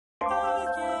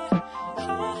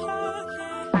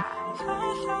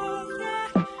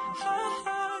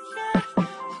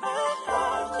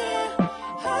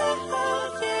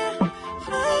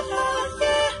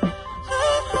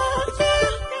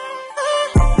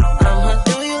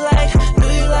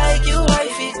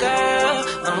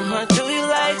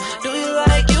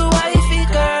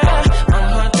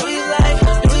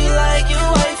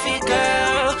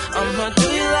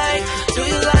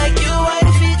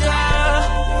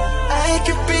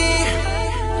can be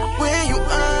where you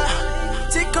are.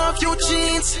 Take off your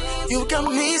jeans, you got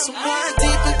me so high,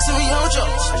 deep into your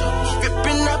drawers,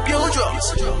 ripping up your drawers.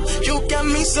 You got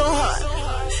me so hot,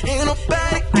 ain't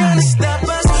nobody gonna stop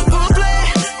us. Who'll play?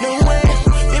 No way,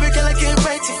 baby girl, I get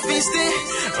right to feasting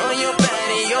on your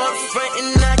body, your front,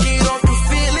 and I get off and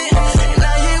feel it. And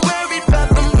I ain't worried about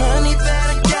the money that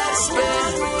I gotta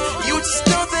spend. You just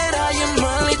know that I am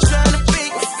only trying to be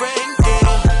your friend,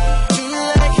 girl. Do you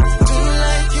like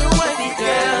your wifey,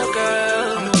 girl?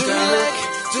 Do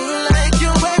you like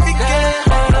your wifey, girl?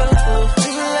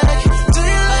 Do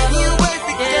you like your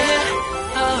wifey, girl?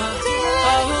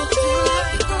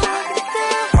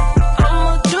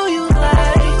 I'ma do you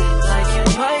like your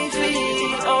wifey?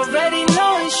 Already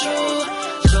know it's true,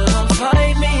 so don't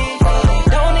fight me.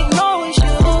 Don't ignore it's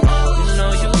you. You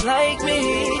know you like me,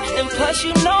 and plus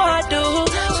you know I do.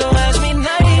 So ask me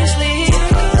nicely.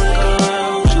 Look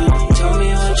around you, tell me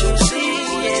what you see.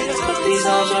 Yeah, put these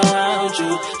arms around you.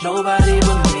 Nobody